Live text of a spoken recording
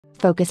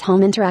Focus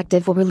Home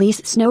Interactive will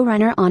release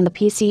SnowRunner on the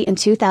PC in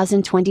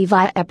 2020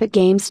 via Epic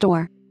Games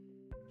Store.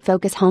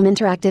 Focus Home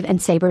Interactive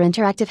and Saber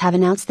Interactive have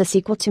announced the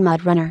sequel to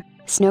MudRunner,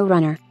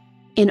 SnowRunner.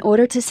 In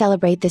order to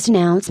celebrate this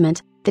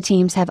announcement, the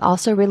teams have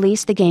also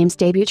released the game's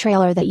debut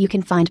trailer that you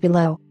can find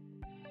below.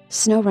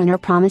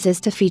 SnowRunner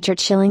promises to feature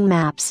chilling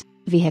maps,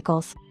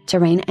 vehicles,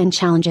 terrain and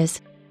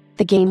challenges.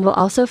 The game will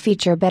also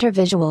feature better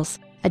visuals,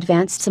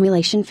 advanced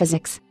simulation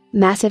physics,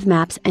 massive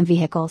maps and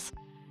vehicles.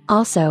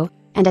 Also,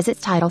 and as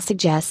its title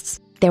suggests,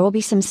 there will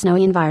be some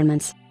snowy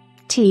environments.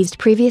 Teased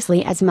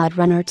previously as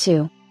MudRunner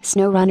 2,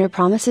 SnowRunner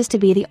promises to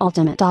be the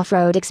ultimate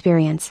off-road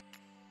experience.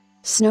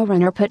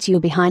 SnowRunner puts you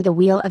behind the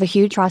wheel of a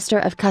huge roster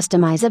of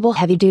customizable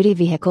heavy-duty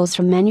vehicles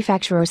from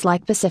manufacturers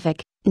like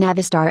Pacific,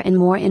 Navistar and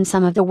more in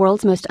some of the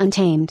world's most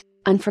untamed,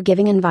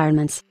 unforgiving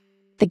environments.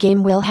 The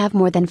game will have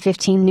more than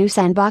 15 new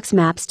sandbox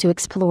maps to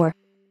explore.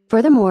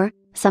 Furthermore,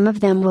 some of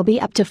them will be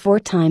up to 4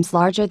 times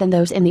larger than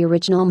those in the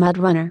original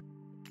MudRunner.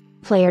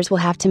 Players will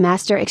have to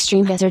master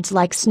extreme hazards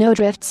like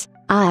snowdrifts,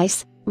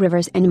 ice,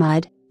 rivers and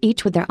mud,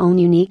 each with their own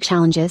unique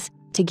challenges,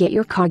 to get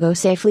your cargo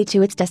safely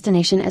to its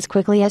destination as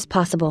quickly as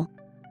possible.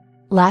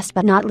 Last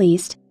but not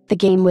least, the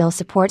game will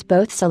support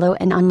both solo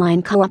and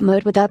online co-op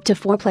mode with up to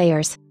 4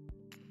 players.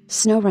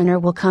 SnowRunner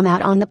will come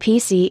out on the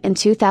PC in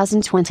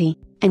 2020,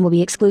 and will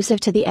be exclusive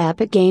to the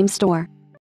Epic Games Store.